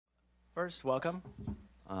First, welcome.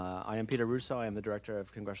 I am Peter Russo. I am the Director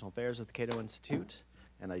of Congressional Affairs at the Cato Institute,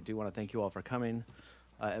 and I do want to thank you all for coming.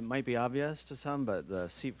 It might be obvious to some, but the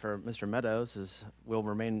seat for Mr. Meadows will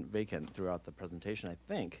remain vacant throughout the presentation, I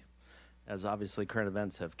think, as obviously current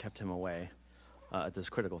events have kept him away at this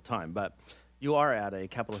critical time. But you are at a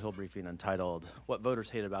Capitol Hill briefing entitled, What Voters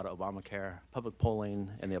Hate About Obamacare, Public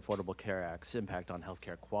Polling, and the Affordable Care Act's Impact on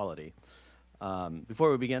Healthcare Quality.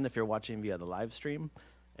 Before we begin, if you're watching via the live stream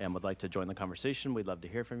and would like to join the conversation, we'd love to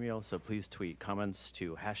hear from you, so please tweet comments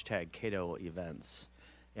to #CatoEvents.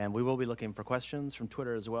 And we will be looking for questions from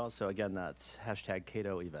Twitter as well, so again, that's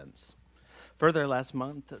 #CatoEvents. Further, last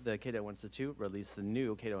month, the Cato Institute released the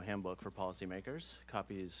new Cato Handbook for Policymakers.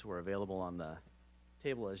 Copies were available on the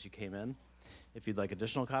table as you came in. If you'd like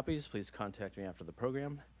additional copies, please contact me after the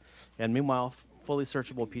program. And meanwhile, fully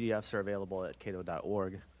searchable PDFs are available at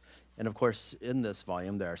cato.org. And of course, in this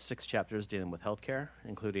volume, there are 6 chapters dealing with healthcare,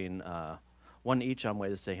 including one each on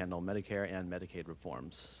ways to handle Medicare and Medicaid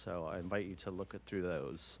reforms. So I invite you to look through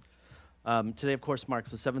those. Today, of course, marks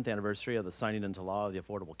the 7th anniversary of the signing into law of the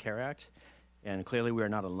Affordable Care Act. And clearly, we are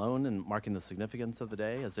not alone in marking the significance of the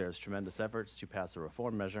day, as there's tremendous efforts to pass a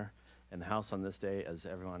reform measure in the House on this day, as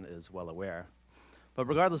everyone is well aware. But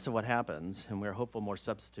regardless of what happens, and we're hopeful more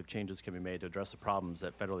substantive changes can be made to address the problems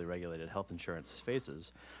that federally regulated health insurance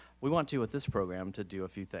faces, we want to, with this program, to do a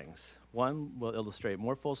few things. One, we'll illustrate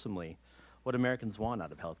more fulsomely what Americans want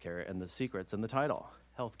out of healthcare and the secrets in the title,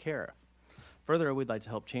 healthcare. Further, we'd like to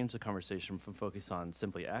help change the conversation from focus on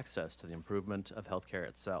simply access to the improvement of healthcare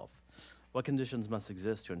itself. What conditions must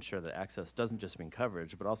exist to ensure that access doesn't just mean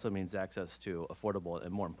coverage, but also means access to affordable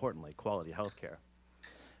and, more importantly, quality healthcare?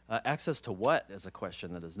 Access to what is a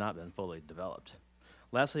question that has not been fully developed.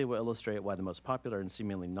 Lastly, we'll illustrate why the most popular and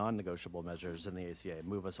seemingly non-negotiable measures in the ACA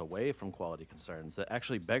move us away from quality concerns that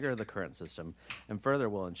actually beggar the current system, and further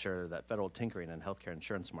will ensure that federal tinkering in healthcare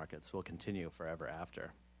insurance markets will continue forever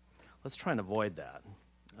after. Let's try and avoid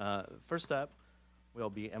that. First up will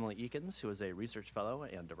be Emily Eakins, who is a research fellow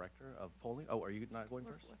and director of polling. Oh, are you not going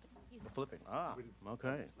first? We're flipping.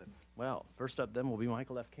 Okay. Well, first up then will be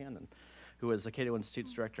Michael F. Cannon, who is the Cato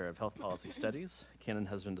Institute's Director of Health Policy Studies. Cannon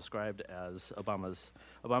has been described as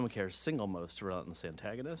Obamacare's single most relentless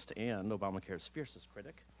antagonist and Obamacare's fiercest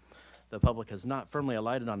critic. The public has not firmly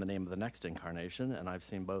alighted on the name of the next incarnation, and I've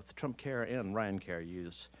seen both Trump Care and Ryan Care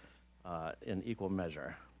used in equal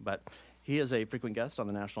measure. But he is a frequent guest on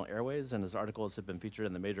the national airways, and his articles have been featured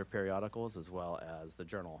in the major periodicals as well as the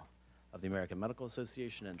Journal of the American Medical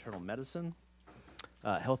Association, Internal Medicine,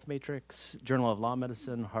 Health Matrix, Journal of Law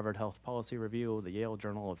Medicine, Harvard Health Policy Review, the Yale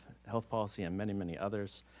Journal of Health Policy, and many, many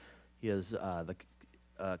others. He is the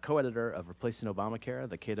co-editor of Replacing Obamacare,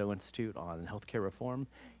 the Cato Institute on Healthcare Reform,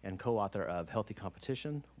 and co-author of Healthy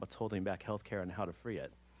Competition, What's Holding Back Healthcare and How to Free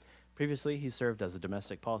It. Previously, he served as a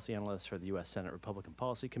domestic policy analyst for the U.S. Senate Republican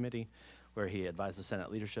Policy Committee, where he advised the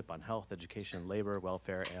Senate leadership on health, education, labor,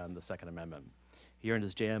 welfare, and the Second Amendment. He earned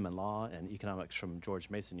his JM in law and economics from George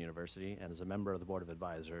Mason University and is a member of the board of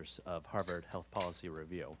advisors of Harvard Health Policy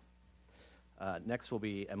Review. Next will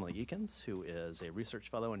be Emily Eakins, who is a research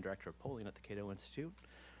fellow and director of polling at the Cato Institute.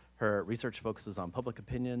 Her research focuses on public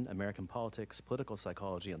opinion, American politics, political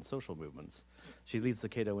psychology, and social movements. She leads the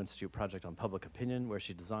Cato Institute Project on Public Opinion, where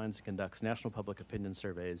she designs and conducts national public opinion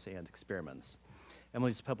surveys and experiments.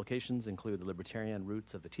 Emily's publications include The Libertarian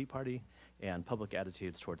Roots of the Tea Party and Public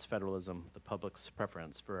Attitudes Towards Federalism, the Public's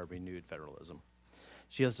Preference for a Renewed Federalism.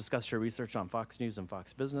 She has discussed her research on Fox News and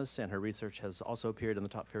Fox Business, and her research has also appeared in the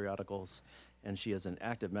top periodicals, and she is an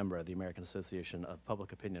active member of the American Association of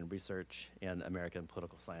Public Opinion Research and American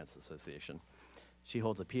Political Science Association. She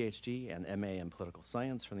holds a PhD and MA in Political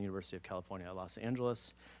Science from the University of California at Los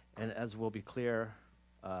Angeles, and as will be clear,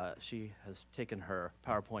 she has taken her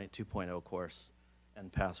PowerPoint 2.0 course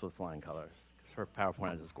and passed with flying colors. Her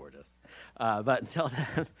PowerPoint is gorgeous. But until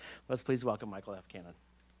then, let's please welcome Michael F. Cannon.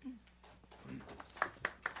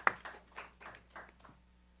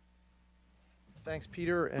 Thanks,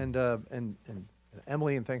 Peter, and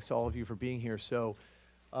Emily, and thanks to all of you for being here. So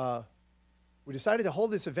we decided to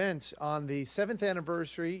hold this event on the 7th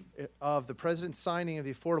anniversary of the President's signing of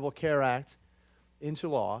the Affordable Care Act into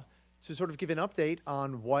law to sort of give an update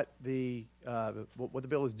on what the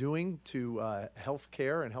bill is doing to health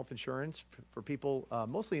care and health insurance for people,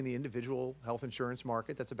 mostly in the individual health insurance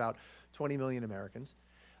market. That's about 20 million Americans.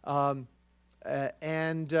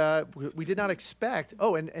 We did not expect,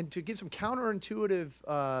 and to give some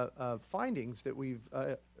counterintuitive findings that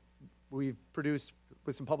we've produced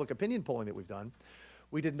with some public opinion polling that we've done,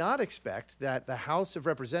 we did not expect that the House of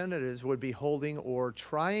Representatives would be holding or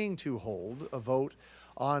trying to hold a vote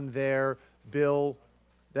on their bill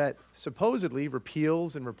that supposedly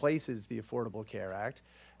repeals and replaces the Affordable Care Act.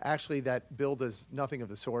 Actually, that bill does nothing of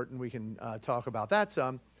the sort, and we can talk about that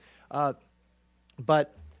some.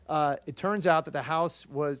 But it turns out that the House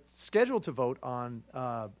was scheduled to vote on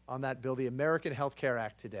that bill, the American Health Care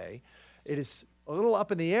Act, today. It is a little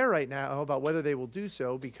up in the air right now about whether they will do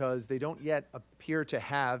so because they don't yet appear to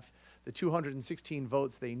have the 216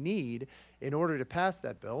 votes they need in order to pass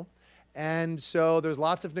that bill. And so there's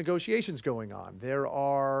lots of negotiations going on. There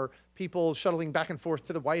are people shuttling back and forth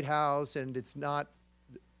to the White House, and it's not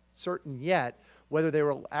certain yet whether they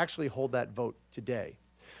will actually hold that vote today.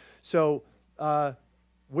 So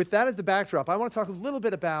with that as the backdrop, I want to talk a little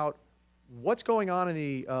bit about what's going on in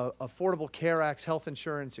the Affordable Care Act's health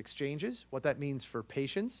insurance exchanges, what that means for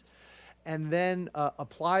patients, and then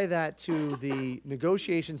apply that to the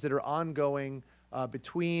negotiations that are ongoing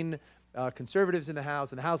between conservatives in the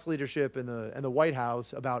House and the House leadership and the White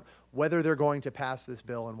House about whether they're going to pass this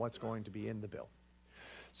bill and what's going to be in the bill.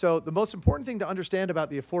 So the most important thing to understand about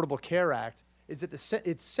the Affordable Care Act is that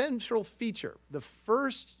its central feature, the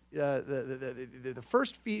first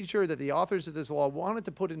feature that the authors of this law wanted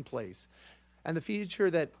to put in place, and the feature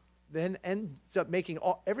that then ends up making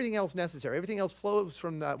everything else necessary, everything else flows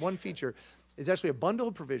from that one feature, is actually a bundle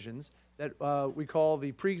of provisions that we call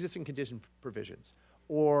the pre-existing condition provisions,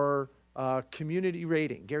 or community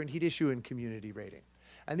rating, guaranteed issue and community rating.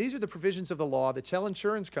 And these are the provisions of the law that tell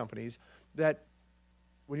insurance companies that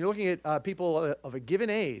when you're looking at people of a given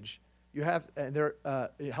age, you have, and they're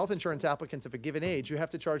health insurance applicants of a given age, you have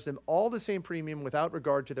to charge them all the same premium without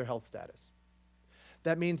regard to their health status.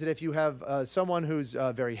 That means that if you have someone who's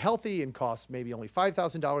very healthy and costs maybe only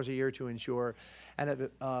 $5,000 a year to insure, and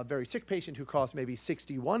a very sick patient who costs maybe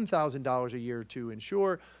 $61,000 a year to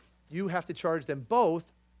insure, you have to charge them both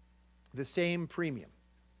the same premium.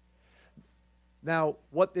 Now,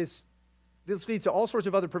 what this leads to all sorts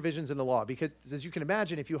of other provisions in the law, because as you can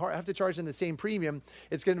imagine, if you have to charge them the same premium,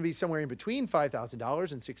 it's going to be somewhere in between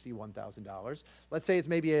 $5,000 and $61,000. Let's say it's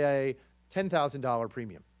maybe a $10,000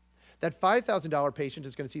 premium. That $5,000 patient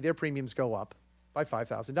is going to see their premiums go up by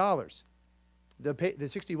 $5,000. The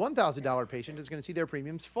 $61,000 patient is going to see their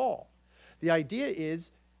premiums fall. The idea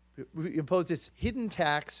is we impose this hidden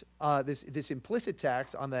tax, this implicit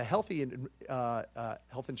tax on the healthy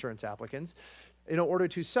health insurance applicants in order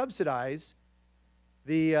to subsidize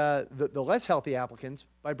the less healthy applicants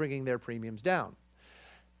by bringing their premiums down.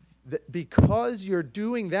 Because you're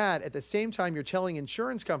doing that at the same time you're telling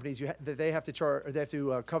insurance companies that they have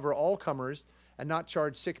to cover all comers and not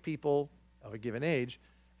charge sick people of a given age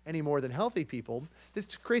any more than healthy people,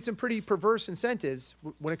 this creates some pretty perverse incentives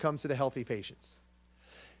when it comes to the healthy patients.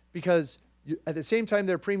 Because at the same time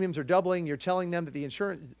their premiums are doubling, you're telling them that the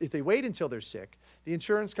insurance, if they wait until they're sick, the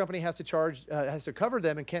insurance company has to cover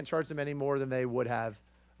them and can't charge them any more than they would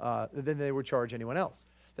charge anyone else.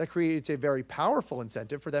 That creates a very powerful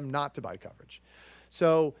incentive for them not to buy coverage.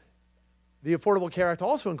 So the Affordable Care Act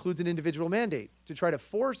also includes an individual mandate to try to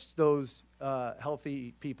force those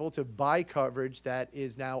healthy people to buy coverage that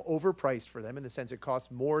is now overpriced for them, in the sense it costs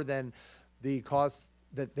more than the costs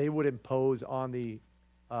that they would impose on the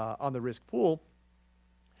risk pool.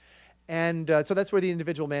 And so that's where the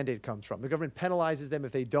individual mandate comes from. The government penalizes them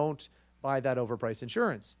if they don't buy that overpriced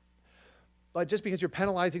insurance. But just because you're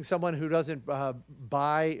penalizing someone who doesn't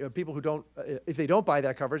people who don't, if they don't buy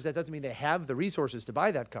that coverage, that doesn't mean they have the resources to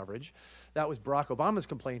buy that coverage. That was Barack Obama's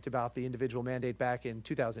complaint about the individual mandate back in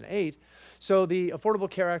 2008. So the Affordable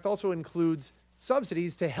Care Act also includes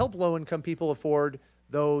subsidies to help low-income people afford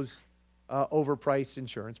those overpriced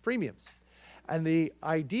insurance premiums. And the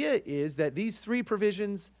idea is that these three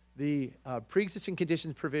provisions, the pre-existing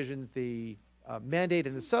conditions provisions, the mandate,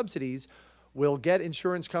 and the subsidies, will get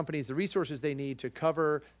insurance companies the resources they need to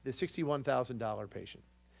cover the $61,000 patient.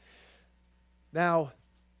 Now,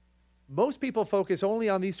 most people focus only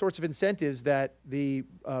on these sorts of incentives that the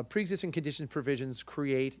pre-existing conditions provisions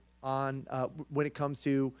create on when it comes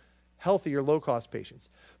to healthy or low-cost patients.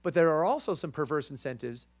 But there are also some perverse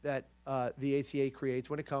incentives that the ACA creates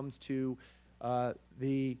when it comes to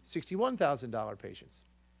the $61,000 patients.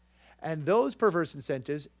 And those perverse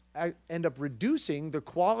incentives end up reducing the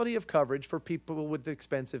quality of coverage for people with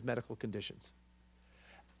expensive medical conditions.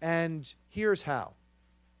 And here's how.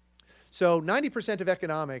 So 90% of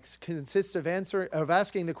economics consists of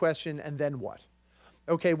asking the question, and then what?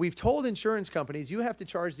 Okay, we've told insurance companies you have to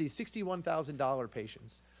charge these $61,000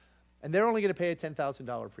 patients, and they're only going to pay a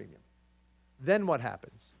 $10,000 premium. Then what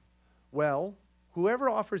happens? Well, whoever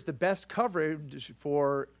offers the best coverage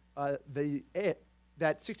for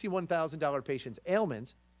that $61,000 patient's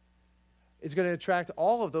ailment is going to attract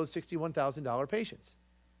all of those $61,000 patients.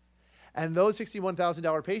 And those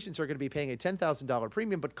 $61,000 patients are going to be paying a $10,000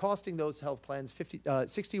 premium, but costing those health plans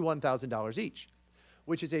 $61,000 each,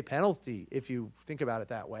 which is a penalty, if you think about it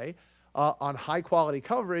that way, on high-quality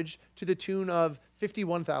coverage to the tune of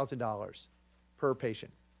 $51,000 per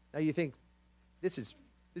patient. Now, you think this is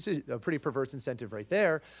a pretty perverse incentive right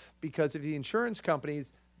there, because the insurance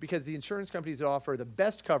companies that offer the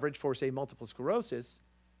best coverage for, say, multiple sclerosis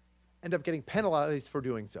end up getting penalized for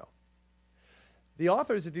doing so. The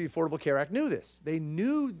authors of the Affordable Care Act knew this. They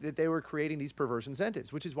knew that they were creating these perverse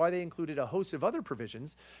incentives, which is why they included a host of other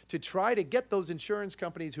provisions to try to get those insurance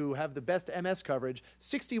companies who have the best MS coverage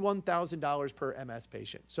 $61,000 per MS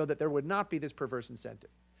patient, so that there would not be this perverse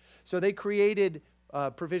incentive. So they created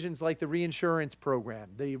provisions like the reinsurance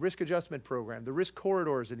program, the risk adjustment program, the risk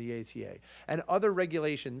corridors in the ACA, and other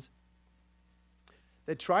regulations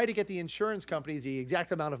that try to get the insurance companies the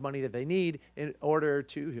exact amount of money that they need in order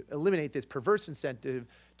to eliminate this perverse incentive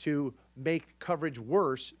to make coverage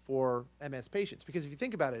worse for MS patients. Because if you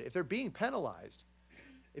think about it, if they're being penalized,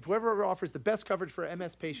 if whoever offers the best coverage for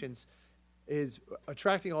MS patients is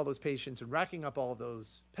attracting all those patients and racking up all of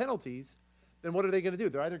those penalties, then what are they going to do?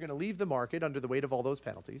 They're either going to leave the market under the weight of all those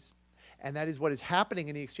penalties, and that is what is happening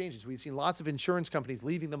in the exchanges. We've seen lots of insurance companies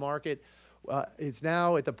leaving the market. It's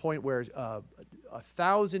now at the point where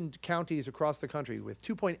 1,000 counties across the country with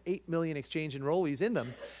 2.8 million exchange enrollees in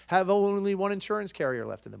them have only one insurance carrier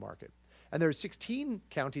left in the market. And there's 16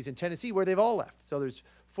 counties in Tennessee where they've all left. So there's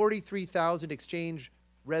 43,000 exchange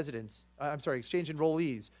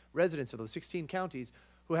enrollees, residents of those 16 counties,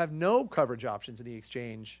 who have no coverage options in the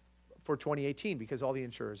exchange for 2018 because all the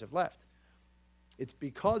insurers have left. It's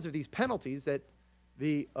because of these penalties that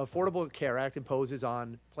the Affordable Care Act imposes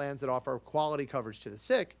on plans that offer quality coverage to the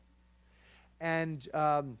sick. And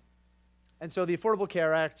so the Affordable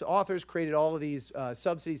Care Act's authors created all of these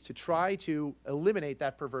subsidies to try to eliminate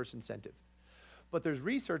that perverse incentive. But there's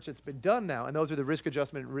research that's been done now, and those are the risk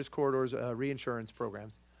adjustment and risk corridors reinsurance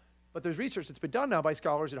programs. But there's research that's been done now by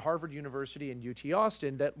scholars at Harvard University and UT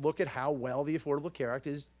Austin that look at how well the Affordable Care Act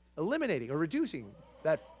is eliminating or reducing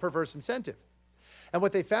that perverse incentive. And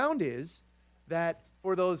what they found is that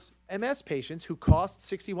for those MS patients who cost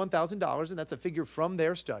 $61,000, and that's a figure from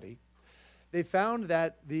their study, they found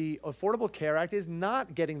that the Affordable Care Act is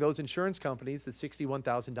not getting those insurance companies the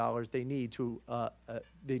 $61,000 they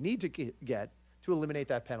need to get to eliminate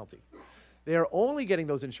that penalty. They are only getting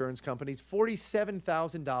those insurance companies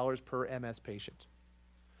 $47,000 per MS patient.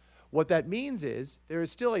 What that means is there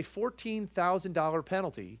is still a $14,000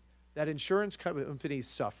 penalty that insurance companies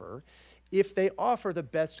suffer if they offer the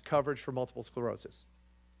best coverage for multiple sclerosis.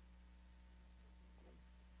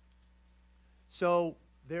 So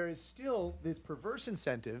there is still this perverse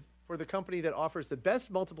incentive for the company that offers the best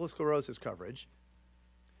multiple sclerosis coverage,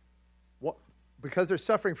 because they're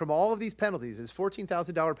suffering from all of these penalties, this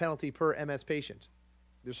 $14,000 penalty per MS patient.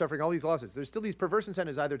 They're suffering all these losses. There's still these perverse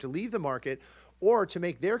incentives either to leave the market or to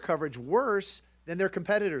make their coverage worse than their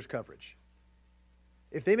competitors' coverage.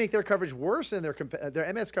 If they make their coverage worse than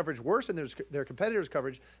their MS coverage worse than their competitors'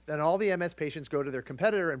 coverage, then all the MS patients go to their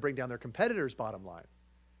competitor and bring down their competitor's bottom line.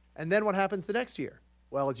 And then what happens the next year?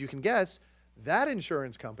 Well, as you can guess, that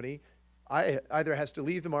insurance company either has to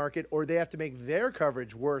leave the market or they have to make their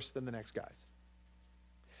coverage worse than the next guy's.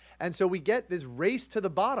 And so we get this race to the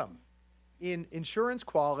bottom in insurance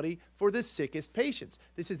quality for the sickest patients.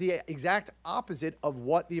 This is the exact opposite of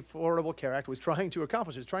what the Affordable Care Act was trying to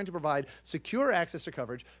accomplish. It was trying to provide secure access to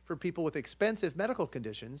coverage for people with expensive medical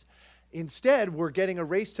conditions. Instead, we're getting a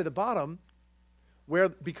race to the bottom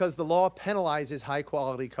because the law penalizes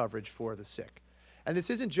high-quality coverage for the sick. And this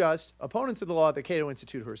isn't just opponents of the law at the Cato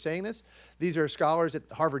Institute who are saying this. These are scholars at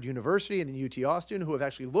Harvard University and the UT Austin who have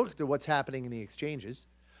actually looked at what's happening in the exchanges.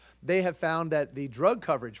 They have found that the drug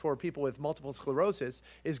coverage for people with multiple sclerosis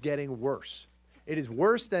is getting worse. It is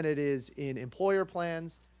worse than it is in employer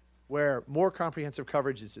plans where more comprehensive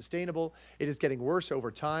coverage is sustainable. It is getting worse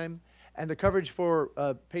over time. And the coverage for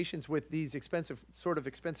patients with these expensive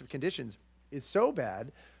conditions is so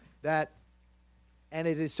bad that, and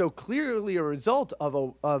it is so clearly a result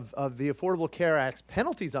of the Affordable Care Act's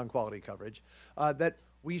penalties on quality coverage, that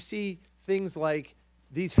we see things like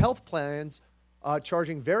these health plans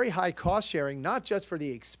charging very high cost sharing, not just for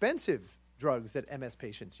the expensive drugs that MS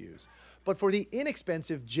patients use, but for the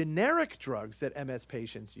inexpensive generic drugs that MS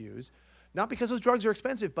patients use, not because those drugs are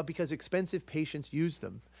expensive, but because expensive patients use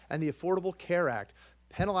them. And the Affordable Care Act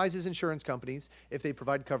penalizes insurance companies if they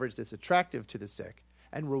provide coverage that's attractive to the sick,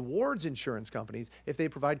 and rewards insurance companies if they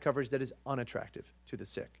provide coverage that is unattractive to the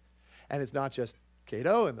sick. And it's not just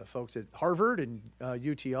Cato and the folks at Harvard and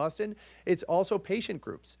UT Austin, it's also patient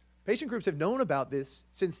groups. Patient groups have known about this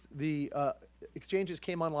since the exchanges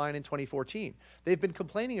came online in 2014. They've been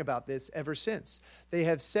complaining about this ever since. They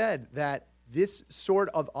have said that this sort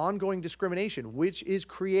of ongoing discrimination, which is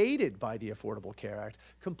created by the Affordable Care Act,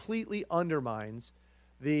 completely undermines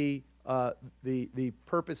the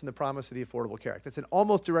purpose and the promise of the Affordable Care Act. That's an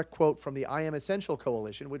almost direct quote from the I Am Essential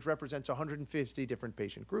Coalition, which represents 150 different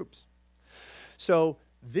patient groups. So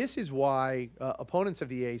this is why opponents of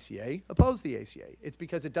the ACA oppose the ACA. It's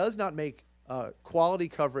because it does not make quality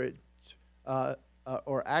coverage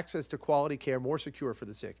or access to quality care more secure for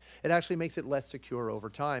the sick. It actually makes it less secure over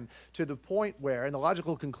time, to the point where, and the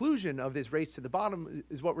logical conclusion of this race to the bottom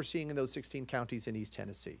is what we're seeing in those 16 counties in East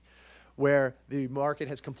Tennessee, where the market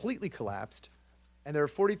has completely collapsed, and there are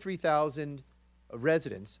 43,000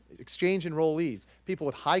 residents, exchange enrollees, people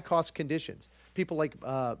with high-cost conditions, people like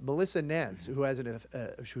Melissa Nance, who has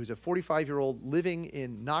who's a 45-year-old living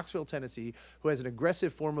in Knoxville, Tennessee, who has an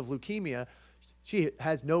aggressive form of leukemia. She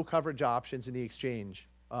has no coverage options in the exchange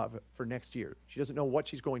for next year. She doesn't know what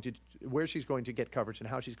she's going to, where she's going to get coverage and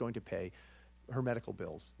how she's going to pay her medical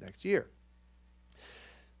bills next year.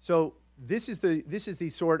 So this is the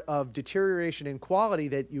sort of deterioration in quality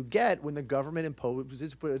that you get when the government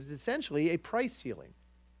imposes what is essentially a price ceiling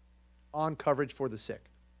on coverage for the sick.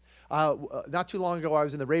 Not too long ago, I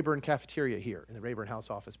was in the Rayburn cafeteria here in the Rayburn House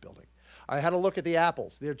Office building. I had a look at the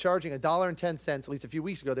apples. They're charging $1.10, at least a few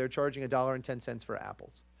weeks ago, they were charging $1.10 for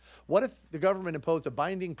apples. What if the government imposed a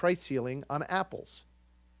binding price ceiling on apples?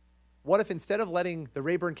 What if instead of letting the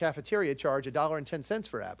Rayburn cafeteria charge $1.10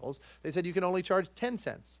 for apples, they said you can only charge 10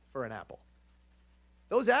 cents for an apple?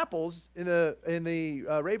 Those apples in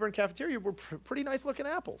the Rayburn cafeteria were pretty nice looking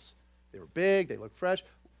apples. They were big, they looked fresh,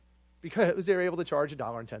 because they were able to charge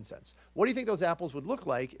 $1.10. What do you think those apples would look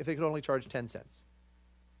like if they could only charge 10 cents?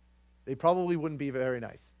 They probably wouldn't be very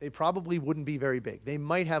nice. They probably wouldn't be very big. They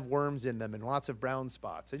might have worms in them and lots of brown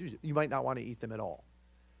spots. You might not want to eat them at all.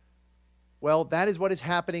 Well, that is what is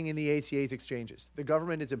happening in the ACA's exchanges. The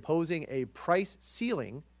government is imposing a price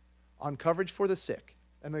ceiling on coverage for the sick,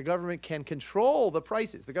 and the government can control the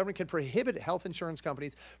prices. The government can prohibit health insurance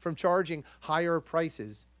companies from charging higher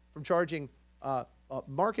prices, from charging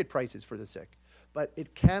market prices for the sick, but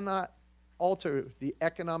it cannot alter the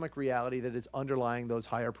economic reality that is underlying those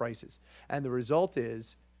higher prices. And the result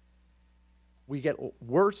is we get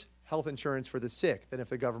worse health insurance for the sick than if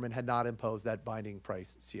the government had not imposed that binding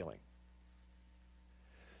price ceiling.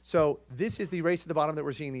 So this is the race to the bottom that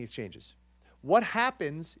we're seeing in the exchanges. What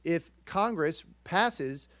happens if Congress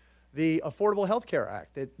passes the Affordable Health Care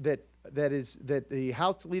Act that the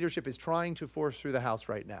House leadership is trying to force through the House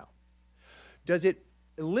right now? Does it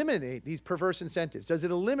eliminate these perverse incentives? Does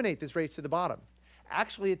it eliminate this race to the bottom?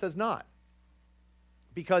 Actually, it does not,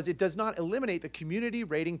 because it does not eliminate the community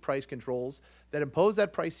rating price controls that impose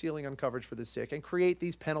that price ceiling on coverage for the sick and create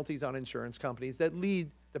these penalties on insurance companies that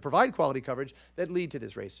provide quality coverage that lead to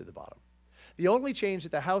this race to the bottom. The only change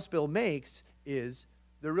that the House bill makes is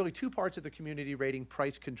there are really two parts of the community rating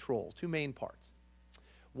price controls, two main parts.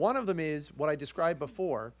 One of them is what I described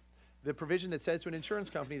before, the provision that says to an insurance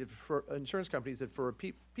company that for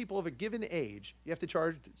people of a given age, you have to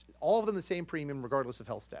charge all of them the same premium regardless of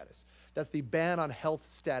health status. That's the ban on health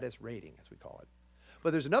status rating, as we call it.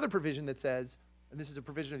 But there's another provision that says, and this is a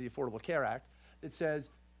provision of the Affordable Care Act, that says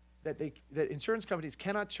that insurance companies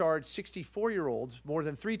cannot charge 64-year-olds more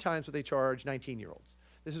than 3 times what they charge 19-year-olds.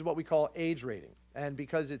 This is what we call age rating. And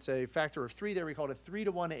because it's a factor of 3 there, we call it a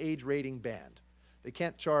 3-to-1 age rating band. They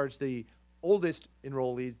can't charge the oldest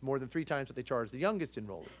enrollees more than 3 times what they charge the youngest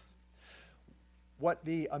enrollees. What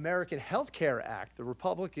the American Health Care Act, the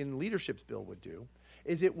Republican leadership's bill, would do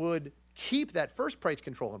is it would keep that first price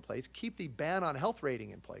control in place, keep the ban on health rating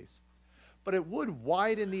in place, but it would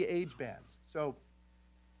widen the age bands. So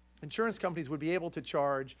insurance companies would be able to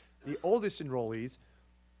charge the oldest enrollees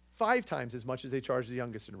 5 times as much as they charge the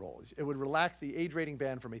youngest enrollees. It would relax the age rating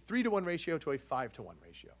band from a 3-to-1 ratio to a 5-to-1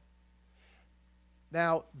 ratio.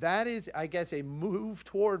 Now, that is, I guess, a move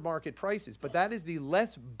toward market prices, but that is the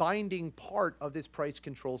less binding part of this price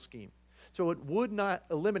control scheme. So it would not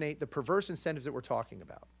eliminate the perverse incentives that we're talking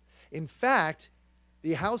about. In fact,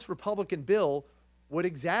 the House Republican bill would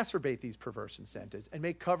exacerbate these perverse incentives and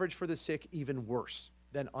make coverage for the sick even worse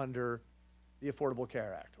than under the Affordable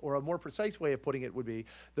Care Act. Or a more precise way of putting it would be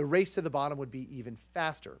the race to the bottom would be even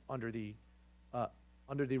faster under the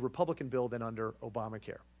Republican bill than under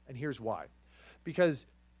Obamacare. And here's why. Because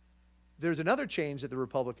there's another change that the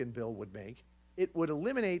Republican bill would make. It would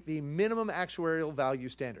eliminate the minimum actuarial value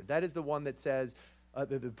standard. That is the one that says,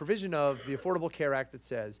 the provision of the Affordable Care Act that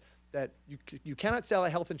says that you cannot sell a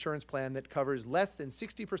health insurance plan that covers less than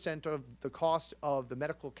 60% of the cost of the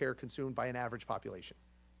medical care consumed by an average population.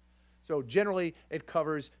 So generally, it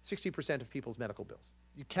covers 60% of people's medical bills.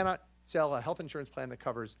 You cannot sell a health insurance plan that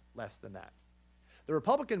covers less than that. The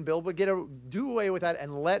Republican bill would do away with that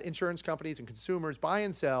and let insurance companies and consumers buy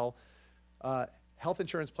and sell health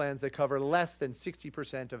insurance plans that cover less than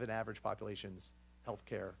 60% of an average population's health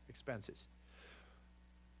care expenses.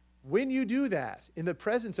 When you do that in the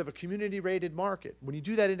presence of a community-rated market, when you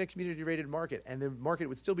do that in a community-rated market, and the market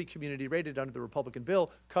would still be community-rated under the Republican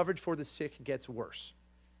bill, coverage for the sick gets worse.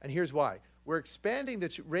 And here's why. We're expanding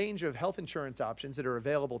the range of health insurance options that are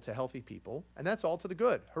available to healthy people, and that's all to the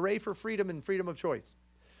good. Hooray for freedom and freedom of choice.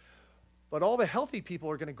 But all the healthy people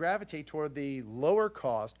are going to gravitate toward the lower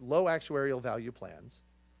cost, low actuarial value plans,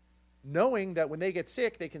 knowing that when they get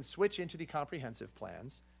sick, they can switch into the comprehensive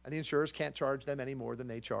plans, and the insurers can't charge them any more than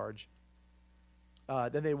they charge,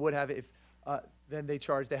 than they would have if than they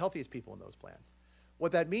charge the healthiest people in those plans.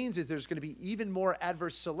 What that means is there's going to be even more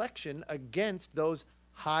adverse selection against those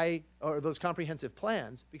those comprehensive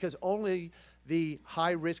plans, because only the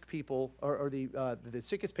high-risk people or the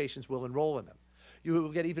sickest patients will enroll in them. You will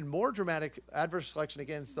get even more dramatic adverse selection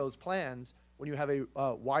against those plans when you have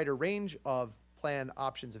a wider range of plan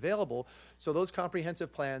options available, so those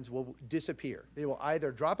comprehensive plans will disappear. They will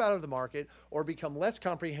either drop out of the market or become less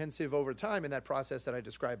comprehensive over time in that process that I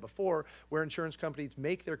described before, where insurance companies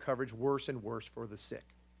make their coverage worse and worse for the sick.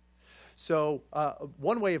 So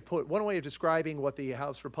one way of describing what the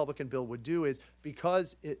House Republican bill would do is,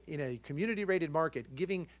 because in a community-rated market,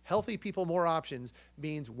 giving healthy people more options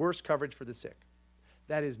means worse coverage for the sick.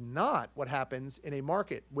 That is not what happens in a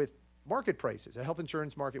market with market prices. A health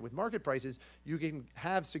insurance market with market prices, you can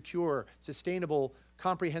have secure, sustainable,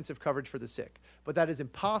 comprehensive coverage for the sick. But that is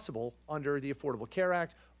impossible under the Affordable Care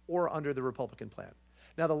Act or under the Republican plan.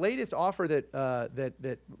 Now, the latest offer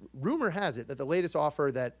that rumor has it that the latest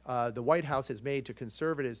offer that the White House has made to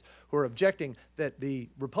conservatives who are objecting that the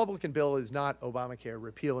Republican bill is not Obamacare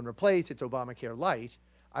repeal and replace, it's Obamacare light.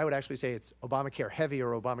 I would actually say it's Obamacare heavy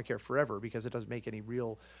or Obamacare forever, because it doesn't make any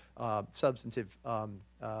real substantive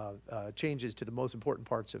changes to the most important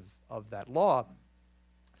parts of that law.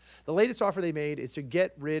 The latest offer they made is to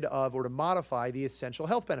get rid of or to modify the essential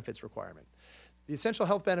health benefits requirement. The essential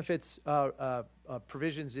health benefits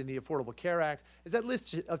provisions in the Affordable Care Act is that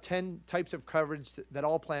list of 10 types of coverage that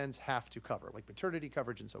all plans have to cover, like maternity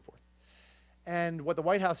coverage and so forth. And what the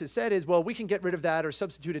White House has said is, well, we can get rid of that or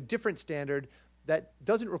substitute a different standard that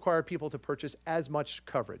doesn't require people to purchase as much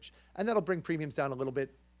coverage. And that'll bring premiums down a little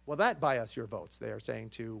bit. Well, that buy us your votes, they are saying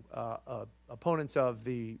to opponents of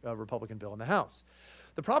the Republican bill in the House.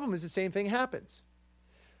 The problem is the same thing happens.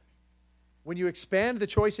 When you expand the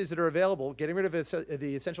choices that are available, getting rid of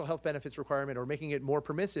the essential health benefits requirement or making it more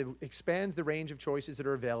permissive expands the range of choices that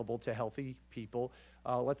are available to healthy people,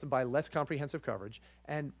 lets them buy less comprehensive coverage.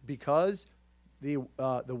 And because the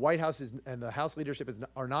White House and the House leadership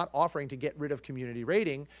are not offering to get rid of community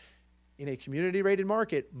rating, in a community-rated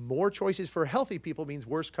market, more choices for healthy people means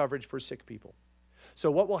worse coverage for sick people. So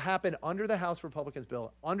what will happen under the House Republicans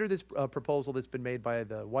bill, under this proposal that's been made by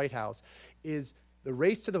the White House, is the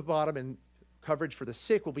race to the bottom and coverage for the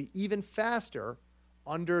sick will be even faster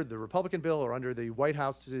under the Republican bill or under the White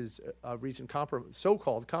House's recent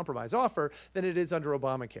so-called compromise offer than it is under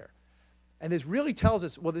Obamacare. And this really tells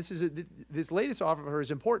us, well, this latest offer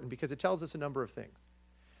is important because it tells us a number of things.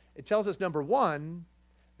 It tells us, number one,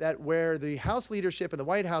 that where the House leadership and the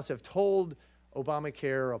White House have told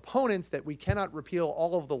Obamacare opponents that we cannot repeal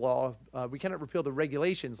all of the law, we cannot repeal the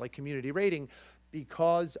regulations like community rating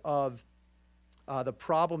because of the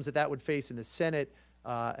problems that would face in the Senate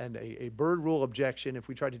and a Byrd rule objection if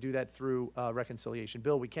we tried to do that through a reconciliation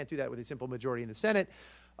bill. We can't do that with a simple majority in the Senate.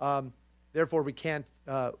 Therefore, we can't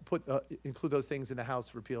include those things in the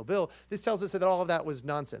House repeal bill. This tells us that all of that was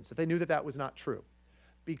nonsense, that they knew that that was not true.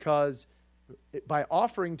 Because by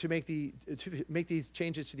offering to make these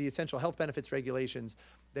changes to the essential health benefits regulations,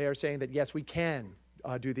 they are saying that, yes, we can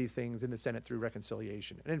do these things in the Senate through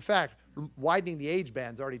reconciliation. And in fact, widening the age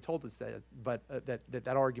bands already told us that, but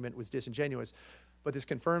that argument was disingenuous. But this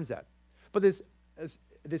confirms that. But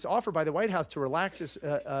this offer by the White House to relax this,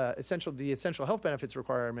 the essential health benefits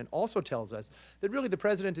requirement also tells us that really the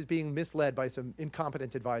president is being misled by some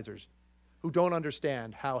incompetent advisors who don't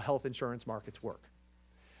understand how health insurance markets work.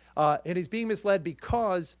 And he's being misled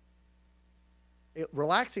because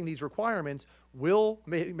relaxing these requirements will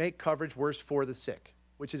make coverage worse for the sick,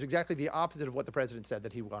 which is exactly the opposite of what the president said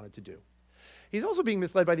that he wanted to do. He's also being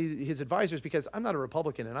misled by his advisors because I'm not a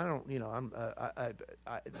Republican and I don't,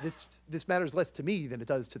 this matters less to me than it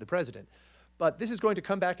does to the president. But this is going to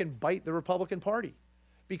come back and bite the Republican Party.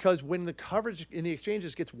 Because when the coverage in the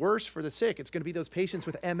exchanges gets worse for the sick, it's going to be those patients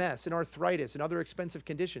with MS and arthritis and other expensive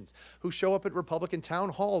conditions who show up at Republican town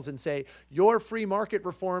halls and say, your free market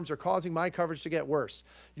reforms are causing my coverage to get worse.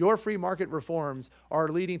 Your free market reforms are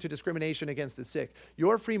leading to discrimination against the sick.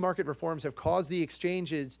 Your free market reforms have caused the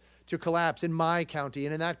exchanges to collapse in my county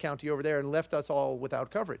and in that county over there and left us all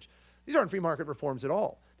without coverage. These aren't free market reforms at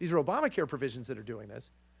all. These are Obamacare provisions that are doing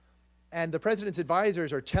this. And the president's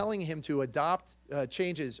advisors are telling him to adopt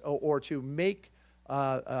changes or to make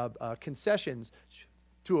concessions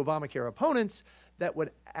to Obamacare opponents that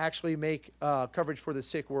would actually make coverage for the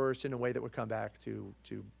sick worse in a way that would come back to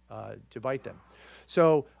bite them.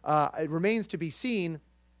 So it remains to be seen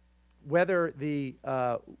whether the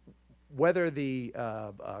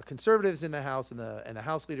conservatives in the House and the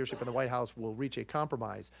House leadership in the White House will reach a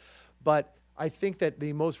compromise. But I think that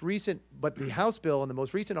the House bill and the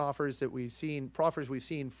most recent proffers we've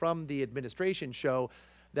seen from the administration show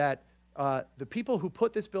that the people who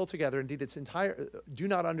put this bill together, indeed its entire, do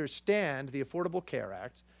not understand the Affordable Care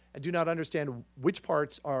Act and do not understand which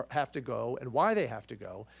parts have to go and why they have to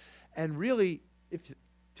go. And really,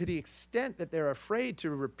 to the extent that they're afraid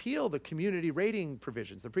to repeal the community rating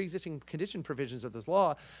provisions, the pre-existing condition provisions of this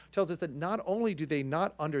law, tells us that not only do they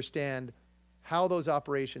not understand how those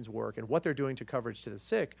operations work and what they're doing to coverage to the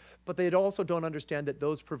sick, but they also don't understand that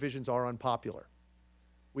those provisions are unpopular.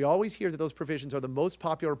 We always hear that those provisions are the most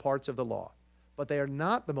popular parts of the law, but they are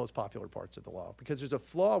not the most popular parts of the law because there's a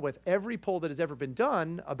flaw with every poll that has ever been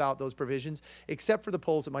done about those provisions, except for the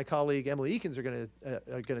polls that my colleague Emily Ekins is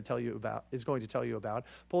going to tell you about,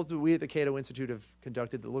 polls that we at the Cato Institute have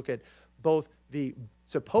conducted that look at both the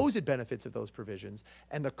supposed benefits of those provisions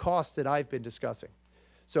and the costs that I've been discussing.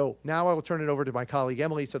 So now I will turn it over to my colleague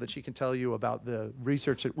Emily so that she can tell you about the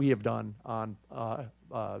research that we have done on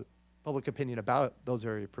public opinion about those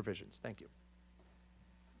area provisions. Thank you.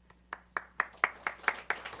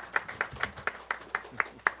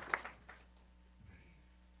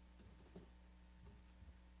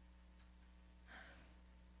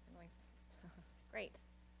 Great.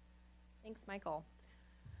 Thanks, Michael.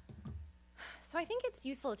 So I think it's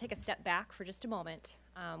useful to take a step back for just a moment.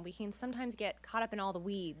 We can sometimes get caught up in all the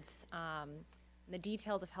weeds, the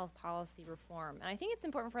details of health policy reform. And I think it's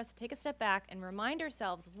important for us to take a step back and remind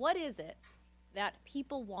ourselves, what is it that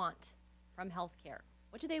people want from healthcare?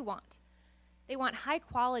 What do they want? They want high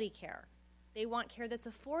quality care. They want care that's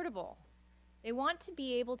affordable. They want to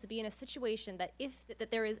be able to be in a situation that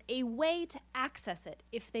that there is a way to access it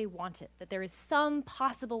if they want it, that there is some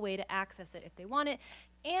possible way to access it if they want it,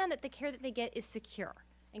 and that the care that they get is secure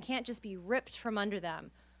and can't just be ripped from under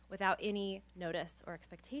them without any notice or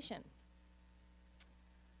expectation.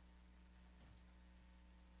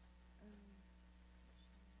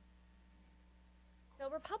 So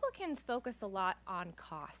Republicans focus a lot on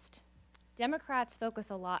cost. Democrats focus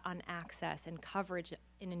a lot on access and coverage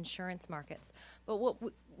in insurance markets. But what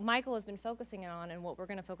Michael has been focusing on and what we're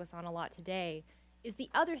going to focus on a lot today is the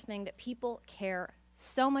other thing that people care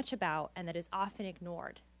so much about and that is often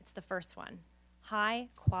ignored. It's the first one, high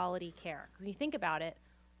quality care. Because when you think about it,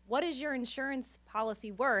 what is your insurance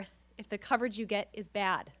policy worth if the coverage you get is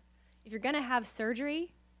bad? If you're going to have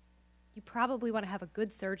surgery, you probably want to have a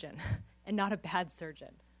good surgeon and not a bad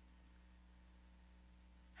surgeon.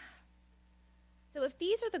 So if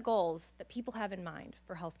these are the goals that people have in mind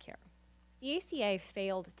for healthcare, the ACA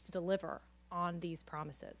failed to deliver on these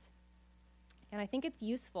promises. And I think it's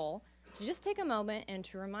useful to just take a moment and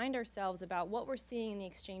to remind ourselves about what we're seeing in the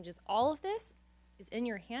exchanges. All of this is in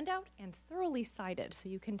your handout and thoroughly cited, so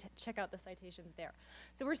you can check out the citations there.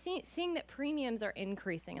 So we're seeing that premiums are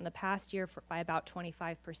increasing in the past year by about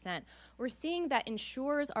 25%. We're seeing that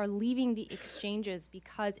insurers are leaving the exchanges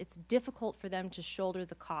because it's difficult for them to shoulder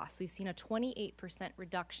the costs. We've seen a 28%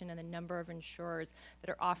 reduction in the number of insurers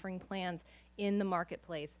that are offering plans in the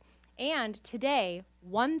marketplace. And today,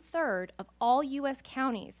 1/3 of all U.S.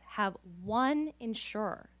 counties have one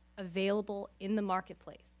insurer available in the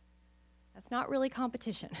marketplace. That's not really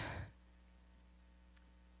competition.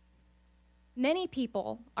 Many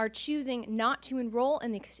people are choosing not to enroll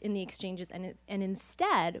in the exchanges, and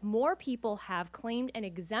instead, more people have claimed an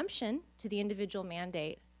exemption to the individual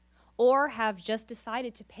mandate or have just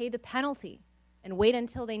decided to pay the penalty and wait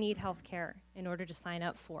until they need health care in order to sign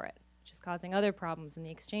up for it, which is causing other problems in the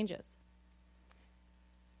exchanges.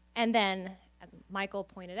 And then, as Michael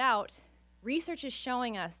pointed out, research is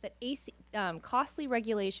showing us that costly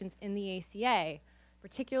regulations in the ACA,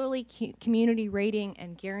 particularly community rating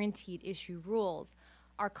and guaranteed issue rules,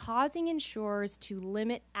 are causing insurers to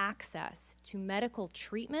limit access to medical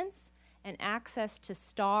treatments and access to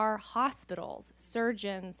star hospitals,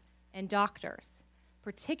 surgeons, and doctors,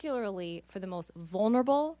 particularly for the most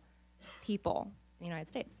vulnerable people in the United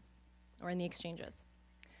States or in the exchanges.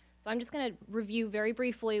 So I'm just going to review very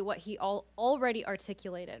briefly what he already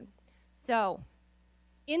articulated. So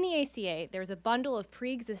in the ACA, there's a bundle of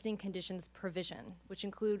pre-existing conditions provision, which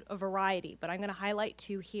include a variety, but I'm going to highlight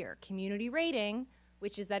two here. Community rating,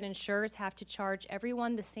 which is that insurers have to charge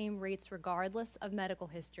everyone the same rates regardless of medical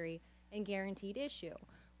history, and guaranteed issue,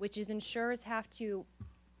 which is insurers have to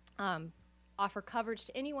offer coverage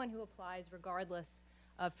to anyone who applies regardless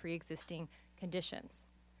of pre-existing conditions.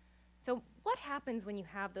 So what happens when you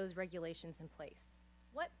have those regulations in place?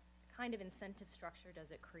 What kind of incentive structure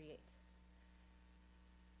does it create?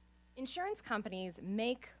 Insurance companies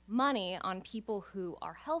make money on people who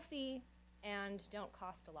are healthy and don't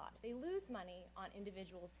cost a lot. They lose money on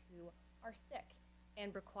individuals who are sick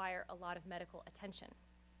and require a lot of medical attention.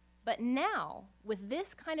 But now, with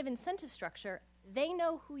this kind of incentive structure, they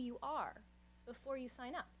know who you are before you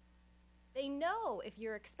sign up. They know if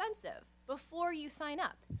you're expensive before you sign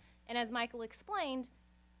up. And as Michael explained,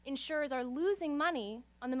 insurers are losing money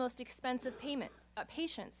on the most expensive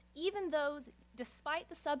patients, even those, despite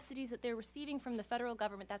the subsidies that they're receiving from the federal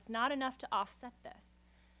government, that's not enough to offset this.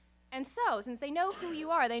 And so, since they know who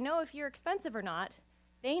you are, they know if you're expensive or not,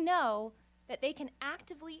 they know that they can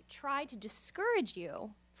actively try to discourage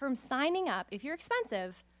you from signing up, if you're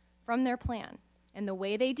expensive, from their plan. And the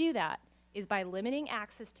way they do that is by limiting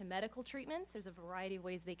access to medical treatments. There's a variety of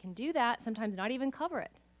ways they can do that, sometimes not even cover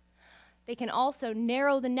it. They can also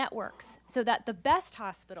narrow the networks so that the best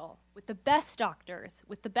hospital, with the best doctors,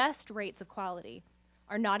 with the best rates of quality,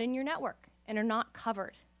 are not in your network and are not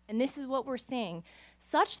covered. And this is what we're seeing,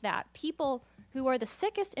 such that people who are the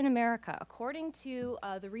sickest in America, according to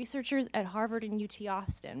the researchers at Harvard and UT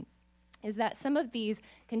Austin, is that some of these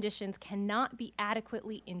conditions cannot be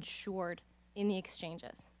adequately insured in the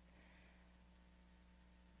exchanges.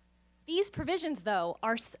 These provisions, though,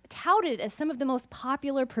 are touted as some of the most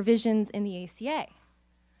popular provisions in the ACA.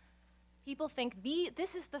 People think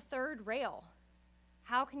this is the third rail.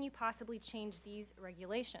 How can you possibly change these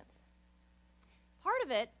regulations? Part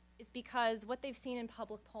of it is because what they've seen in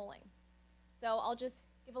public polling. So I'll just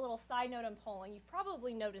give a little side note on polling. You've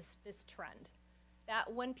probably noticed this trend,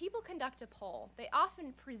 that when people conduct a poll, they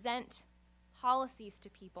often present policies to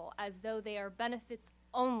people as though they are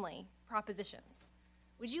benefits-only propositions.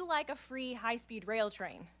 Would you like a free high-speed rail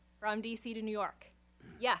train from DC to New York?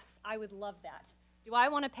 Yes, I would love that. Do I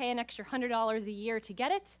want to pay an extra $100 a year to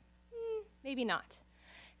get it? Maybe not.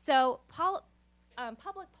 So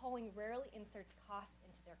public polling rarely inserts costs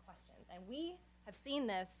into their questions, and we have seen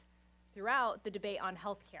this throughout the debate on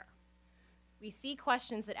health care. We see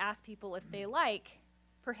questions that ask people if they like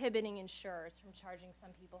prohibiting insurers from charging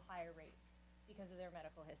some people higher rates because of their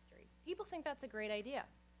medical history. People think that's a great idea.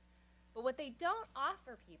 But what they don't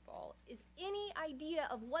offer people is any idea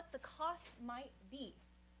of what the cost might be,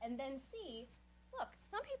 and then see, look,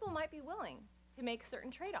 some people might be willing to make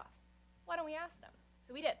certain trade-offs. Why don't we ask them?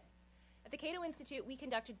 So we did. At the Cato Institute, we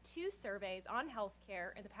conducted 2 surveys on healthcare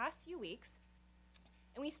in the past few weeks,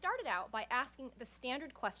 and we started out by asking the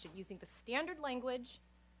standard question, using the standard language,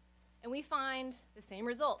 and we find the same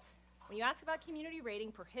results. When you ask about community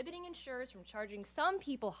rating, prohibiting insurers from charging some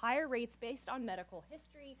people higher rates based on medical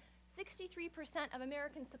history, 63% of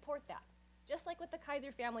Americans support that, just like what the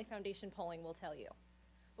Kaiser Family Foundation polling will tell you.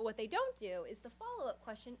 But what they don't do is the follow-up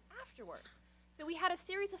question afterwards. So we had a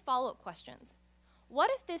series of follow-up questions. What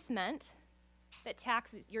if this meant that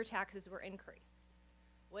your taxes were increased?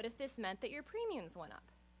 What if this meant that your premiums went up?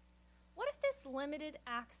 What if this limited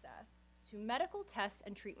access to medical tests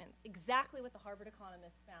and treatments, exactly what the Harvard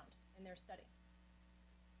economists found in their study?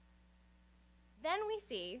 Then we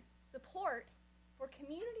see support for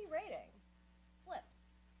community rating flips,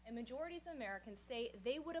 and majorities of Americans say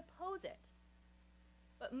they would oppose it.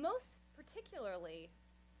 But most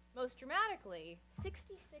dramatically, 66%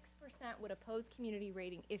 would oppose community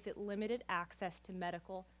rating if it limited access to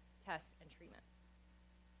medical tests and treatments.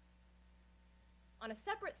 On a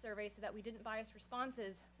separate survey, so that we didn't bias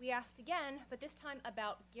responses, we asked again, but this time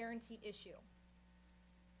about guaranteed issue.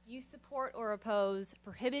 Do you support or oppose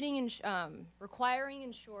prohibiting, requiring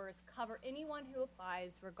insurers cover anyone who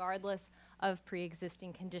applies regardless of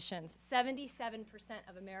pre-existing conditions? 77%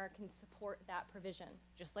 of Americans support that provision,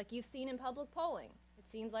 just like you've seen in public polling. It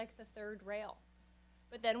seems like the third rail.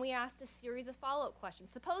 But then we asked a series of follow-up questions.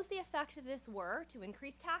 Suppose the effect of this were to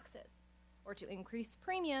increase taxes, or to increase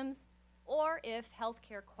premiums, or if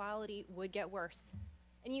healthcare quality would get worse.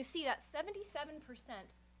 And you see that 77%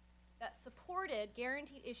 that supported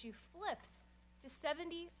guaranteed issue flips to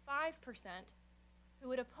 75% who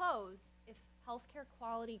would oppose if healthcare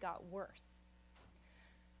quality got worse.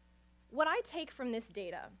 What I take from this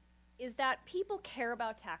data is that people care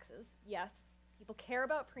about taxes, yes, people care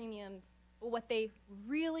about premiums, but what they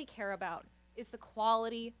really care about is the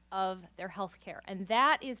quality of their health care. And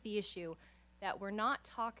that is the issue that we're not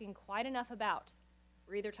talking quite enough about.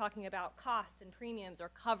 We're either talking about costs and premiums or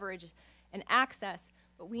coverage and access,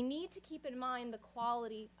 but we need to keep in mind the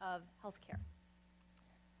quality of health care.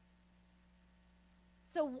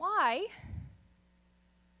 So why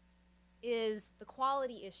is the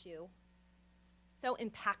quality issue so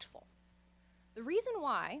impactful? The reason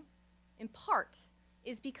why, in part,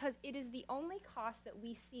 is because it is the only cost that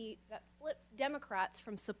we see that flips Democrats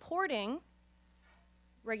from supporting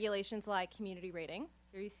regulations like community rating.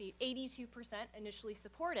 Here you see 82% initially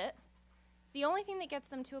support it. It's the only thing that gets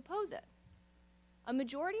them to oppose it. A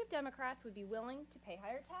majority of Democrats would be willing to pay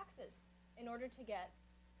higher taxes in order to get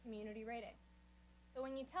community rating. So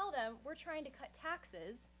when you tell them, we're trying to cut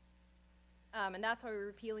taxes, and that's why we're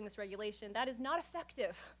repealing this regulation, that is not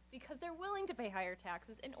effective because they're willing to pay higher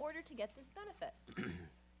taxes in order to get this benefit.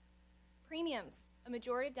 Premiums. A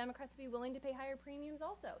majority of Democrats would be willing to pay higher premiums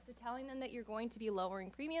also. So telling them that you're going to be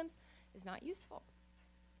lowering premiums is not useful.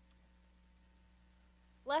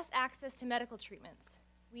 Less access to medical treatments.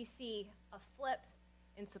 We see a flip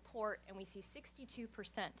in support, and we see 62%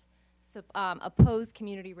 oppose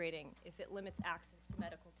community rating if it limits access to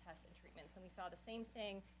medical tests and treatments. And we saw the same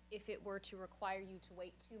thing if it were to require you to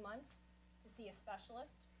wait 2 months to see a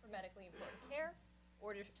specialist for medically important care,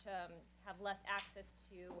 or to have less access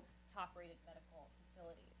to top-rated medical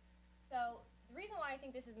facilities. So the reason why I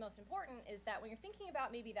think this is most important is that when you're thinking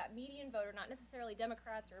about maybe that median voter, not necessarily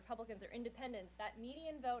Democrats or Republicans or independents, that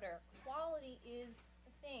median voter, quality is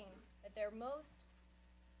the thing that they're most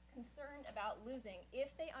concerned about losing if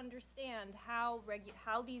they understand how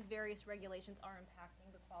these various regulations are impacting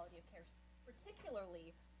the quality of care,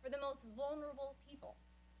 particularly for the most vulnerable people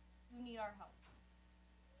who need our help.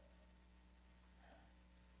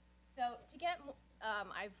 So to get,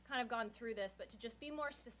 I've kind of gone through this, but to just be more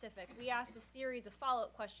specific, we asked a series of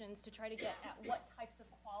follow-up questions to try to get at what types of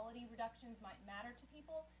quality reductions might matter to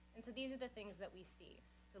people. And so these are the things that we see.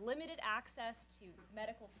 So limited access to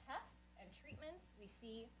medical tests and treatments. We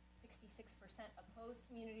see 66% oppose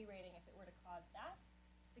community rating if it were to cause that.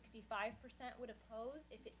 65% would oppose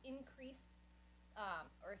if it increased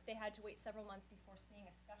or if they had to wait several months before seeing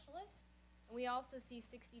a specialist. And we also see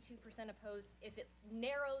 62% opposed if it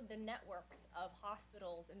narrowed the networks of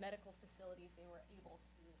hospitals and medical facilities they were able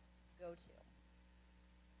to go to.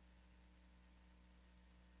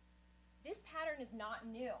 This pattern is not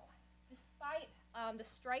new. Despite the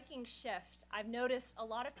striking shift, I've noticed a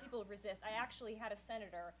lot of people resist. I actually had a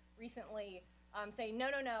senator recently say,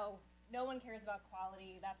 no one cares about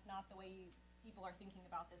quality. That's not the way people are thinking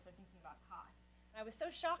about this. They're thinking about cost. And I was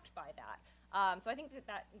so shocked by that. So I think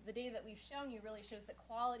that the data that we've shown you really shows that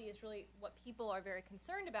quality is really what people are very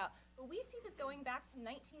concerned about. But we see this going back to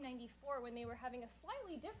 1994 when they were having a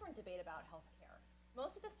slightly different debate about healthcare.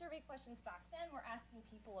 Most of the survey questions back then were asking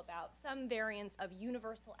people about some variants of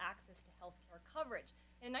universal access to healthcare coverage.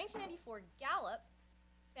 In 1994, Gallup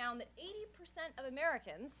found that 80% of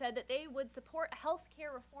Americans said that they would support a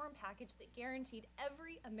healthcare reform package that guaranteed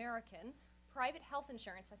every American private health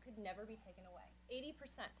insurance that could never be taken away.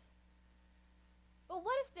 80%. But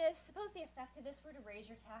what if suppose the effect of this were to raise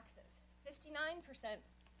your taxes? 59%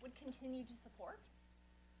 would continue to support.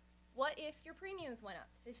 What if your premiums went up?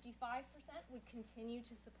 55% would continue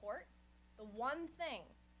to support. The one thing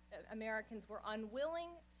that Americans were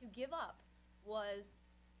unwilling to give up was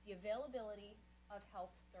the availability of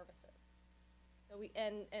health services. So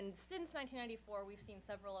and since 1994, we've seen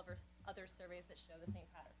several other surveys that show the same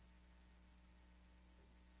pattern.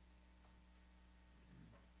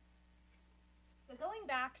 So going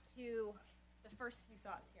back to the first few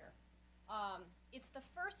thoughts here, it's the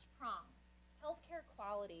first prong, healthcare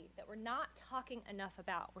quality, that we're not talking enough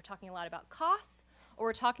about. We're talking a lot about costs, or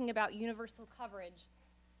we're talking about universal coverage.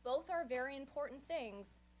 Both are very important things,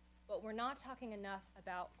 but we're not talking enough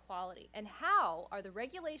about quality. And how are the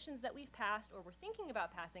regulations that we've passed or we're thinking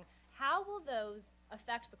about passing, how will those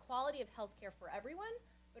affect the quality of healthcare for everyone,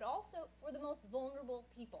 but also for the most vulnerable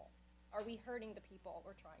people? Are we hurting the people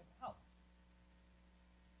we're trying to help?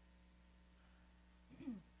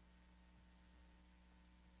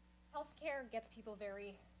 Healthcare gets people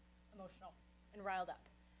very emotional and riled up.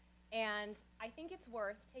 And I think it's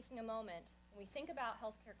worth taking a moment when we think about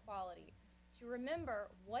healthcare quality to remember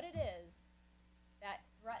what it is that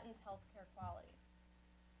threatens healthcare quality.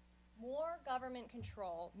 More government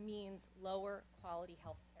control means lower quality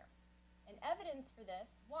healthcare. And evidence evidence for this,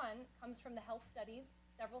 one, comes from the health studies,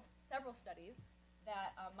 several studies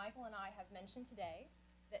that Michael and I have mentioned today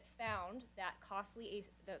that found that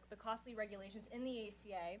the costly regulations in the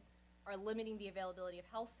ACA are limiting the availability of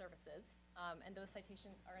health services. And those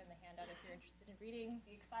citations are in the handout if you're interested in reading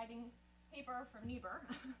the exciting paper from Niebuhr.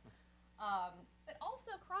 But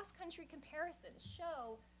also cross-country comparisons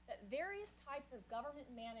show that various types of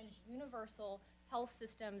government-managed universal health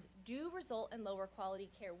systems do result in lower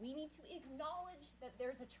quality care. We need to acknowledge that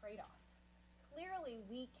there's a trade-off. Clearly,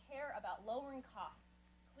 we care about lowering costs.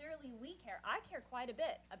 Clearly, I care quite a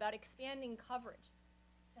bit about expanding coverage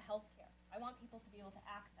to health care. I want people to be able to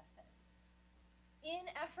access it. In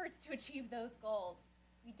efforts to achieve those goals,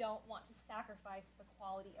 we don't want to sacrifice the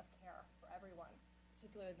quality of care for everyone,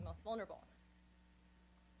 particularly the most vulnerable.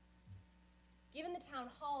 Given the town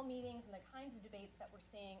hall meetings and the kinds of debates that we're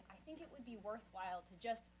seeing, I think it would be worthwhile to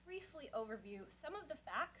just briefly overview some of the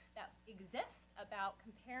facts that exist about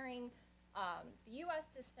comparing the US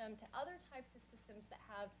system to other types of systems that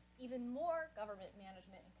have even more government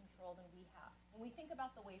management and control than we have. When we think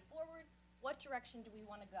about the way forward, what direction do we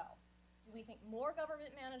want to go? Do we think more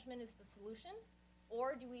government management is the solution?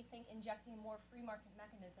 Or do we think injecting more free market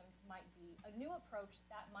mechanisms might be a new approach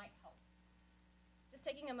that might help? Just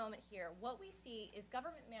taking a moment here, what we see is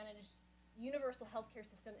government-managed universal healthcare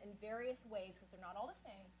system in various ways, because they're not all the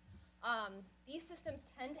same. These systems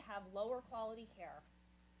tend to have lower quality care,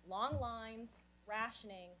 long lines,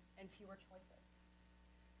 rationing, and fewer choices.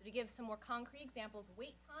 So to give some more concrete examples,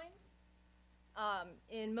 wait times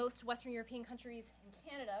in most Western European countries and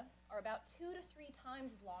Canada are about 2 to 3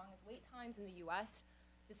 times as long as wait times in the US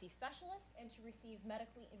to see specialists and to receive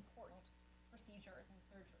medically important procedures and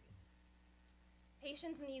surgeries.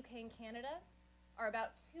 Patients in the UK and Canada are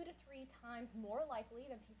about 2 to 3 times more likely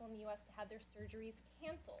than people in the US to have their surgeries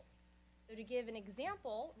canceled. So to give an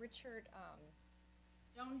example, Richard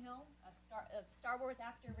Stonehill, Star Wars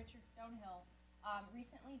actor Richard Stonehill,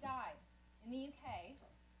 recently died in the UK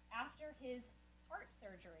after his heart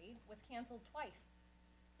surgery was canceled twice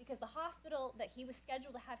because the hospital that he was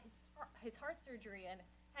scheduled to have his heart surgery in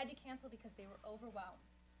had to cancel because they were overwhelmed.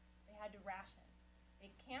 They had to ration.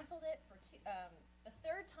 They canceled it for the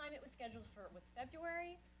third time it was scheduled for was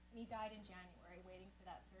February, and he died in January waiting for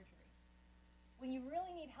that surgery. When you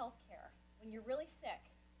really need health care, when you're really sick,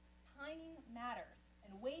 timing matters,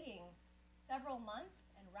 and waiting several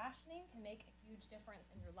months and rationing can make a huge difference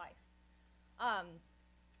in your life.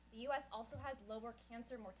 The US also has lower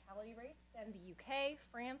cancer mortality rates than the UK,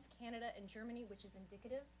 France, Canada, and Germany, which is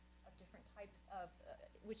indicative of different types of,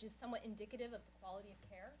 which is somewhat indicative of the quality of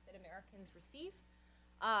care that Americans receive.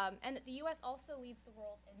 And the US also leads the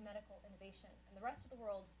world in medical innovation, and the rest of the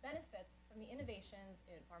world benefits from the innovations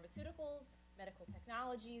in pharmaceuticals, medical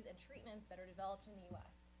technologies, and treatments that are developed in the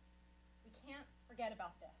US. We can't forget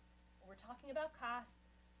about this. When we're talking about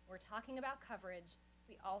costs, when we're talking about coverage,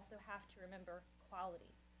 we also have to remember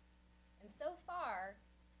quality. And so far,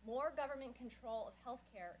 more government control of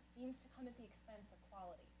healthcare seems to come at the expense of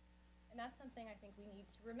quality. And that's something I think we need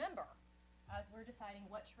to remember as we're deciding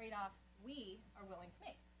what trade-offs we are willing to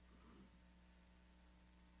make.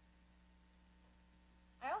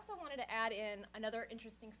 I also wanted to add in another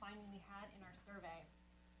interesting finding we had in our survey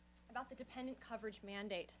about the dependent coverage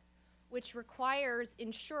mandate, which requires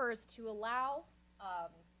insurers to allow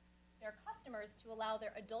their customers to allow their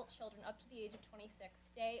adult children up to the age of 26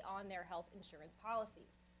 stay on their health insurance policies.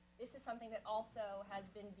 This is something that also has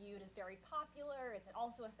been viewed as very popular. It's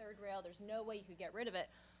also a third rail. There's no way you could get rid of it.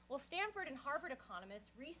 Well, Stanford and Harvard economists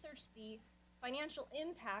researched the financial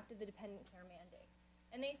impact of the dependent care mandate.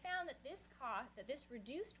 And they found that this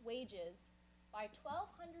reduced wages by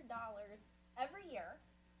 $1,200 every year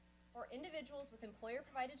for individuals with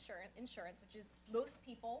employer-provided insurance, which is most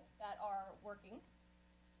people that are working,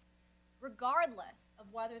 regardless of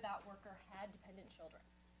whether that worker had dependent children.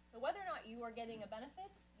 So whether or not you are getting a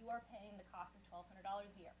benefit, you are paying the cost of $1,200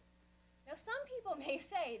 a year. Now, some people may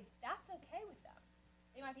say that's okay with them.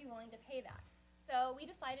 They might be willing to pay that. So we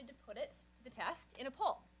decided to put it to the test in a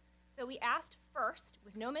poll. So we asked first,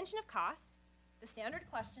 with no mention of costs, the standard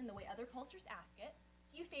question, the way other pollsters ask it,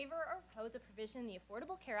 do you favor or oppose a provision in the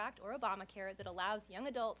Affordable Care Act or Obamacare that allows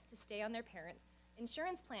young adults to stay on their parents'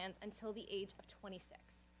 insurance plans until the age of 26?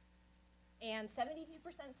 And 72%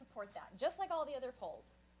 support that, just like all the other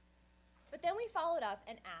polls. But then we followed up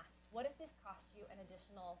and asked, what if this cost you an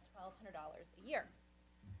additional $1,200 a year?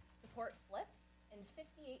 Support flips, and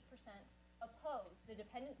 58% opposed the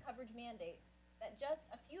dependent coverage mandate that just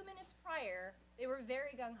a few minutes prior, they were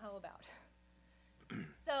very gung-ho about.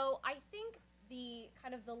 So I think the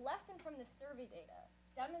lesson from the survey data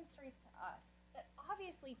demonstrates to us that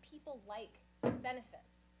obviously people like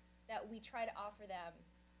benefits that we try to offer them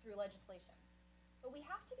through legislation. But we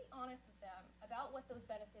have to be honest with them about what those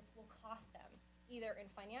benefits will cost them, either in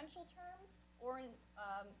financial terms or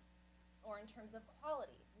in terms of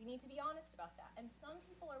quality. We need to be honest about that. And some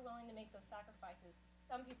people are willing to make those sacrifices,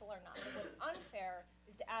 some people are not. But what's unfair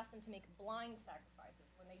is to ask them to make blind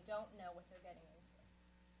sacrifices when they don't know what they're getting into.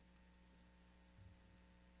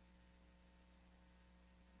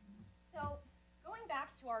 So, going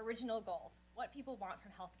back to our original goals, what people want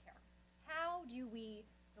from healthcare, how do we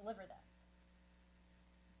deliver this?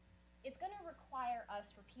 It's going to require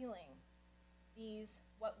us repealing these,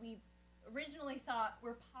 what we originally thought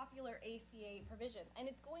were popular ACA provisions,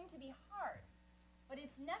 and it's going to be hard, but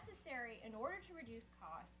it's necessary in order to reduce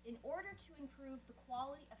costs, in order to improve the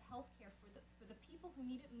quality of healthcare for the people who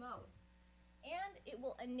need it most, and it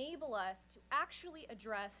will enable us to actually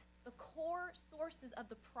address the core sources of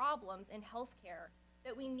the problems in healthcare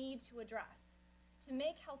that we need to address, to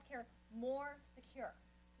make healthcare more secure,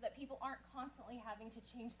 so that people aren't constantly having to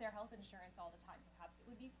change their health insurance all the time. Perhaps it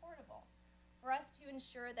would be portable. For us to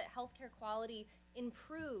ensure that healthcare quality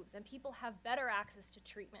improves and people have better access to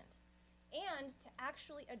treatment, and to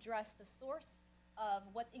actually address the source of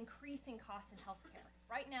what's increasing costs in healthcare.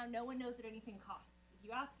 Right now, no one knows what anything costs. If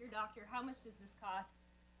you ask your doctor, how much does this cost?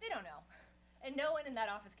 They don't know. And no one in that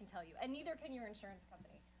office can tell you, and neither can your insurance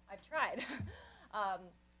company. I've tried.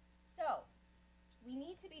 So we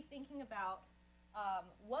need to be thinking about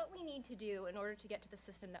what we need to do in order to get to the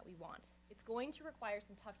system that we want. It's going to require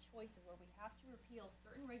some tough choices where we have to repeal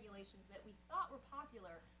certain regulations that we thought were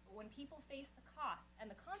popular, but when people face the costs and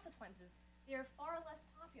the consequences, they're far less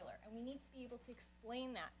popular, and we need to be able to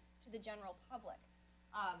explain that to the general public.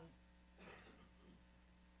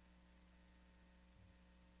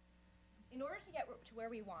 In order to get to where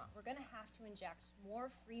we want, we're going to have to inject more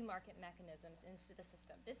free market mechanisms into the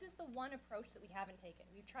system. This is the one approach that we haven't taken.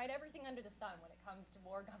 We've tried everything under the sun when it comes to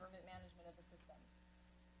more government management of the system.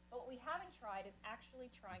 But what we haven't tried is actually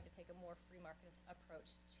trying to take a more free market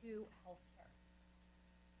approach to healthcare.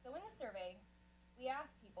 So in the survey, we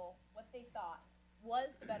asked people what they thought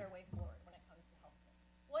was the better way forward when it comes to healthcare.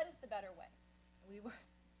 What is the better way? We were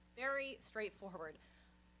very straightforward.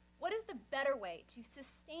 What is the better way to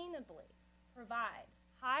sustainably provide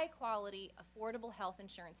high-quality, affordable health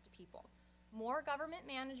insurance to people? More government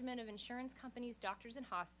management of insurance companies, doctors, and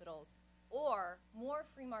hospitals, or more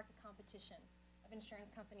free market competition of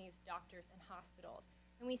insurance companies, doctors, and hospitals?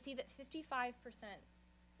 And we see that 55%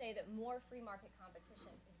 say that more free market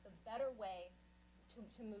competition is the better way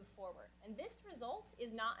to move forward. And this result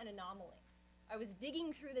is not an anomaly. I was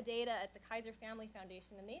digging through the data at the Kaiser Family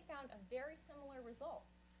Foundation, and they found a very similar result.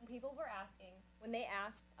 And people were asking, when they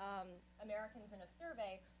asked Americans in a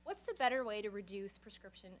survey, what's the better way to reduce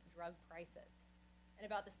prescription drug prices? And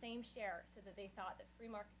about the same share said that they thought that free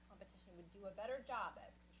market competition would do a better job at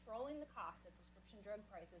controlling the cost of prescription drug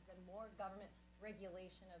prices than more government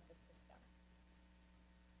regulation of the system.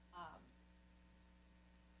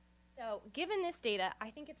 So given this data, I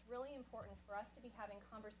think it's really important for us to be having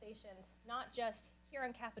conversations, not just here on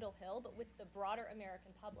Capitol Hill, but with the broader American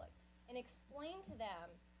public, and explain to them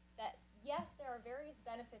that yes, there are various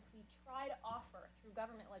benefits we try to offer through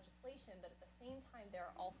government legislation, but at the same time, there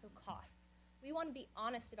are also costs. We want to be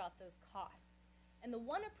honest about those costs. And the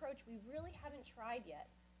one approach we really haven't tried yet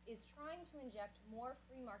is trying to inject more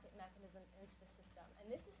free market mechanisms into the system. And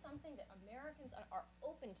this is something that Americans are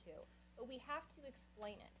open to, but we have to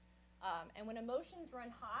explain it. And when emotions run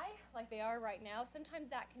high, like they are right now, sometimes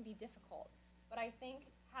that can be difficult. But I think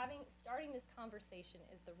starting this conversation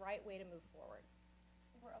is the right way to move forward. I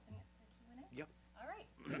think we're opening it to Q&A. Yep. All right,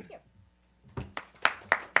 thank you.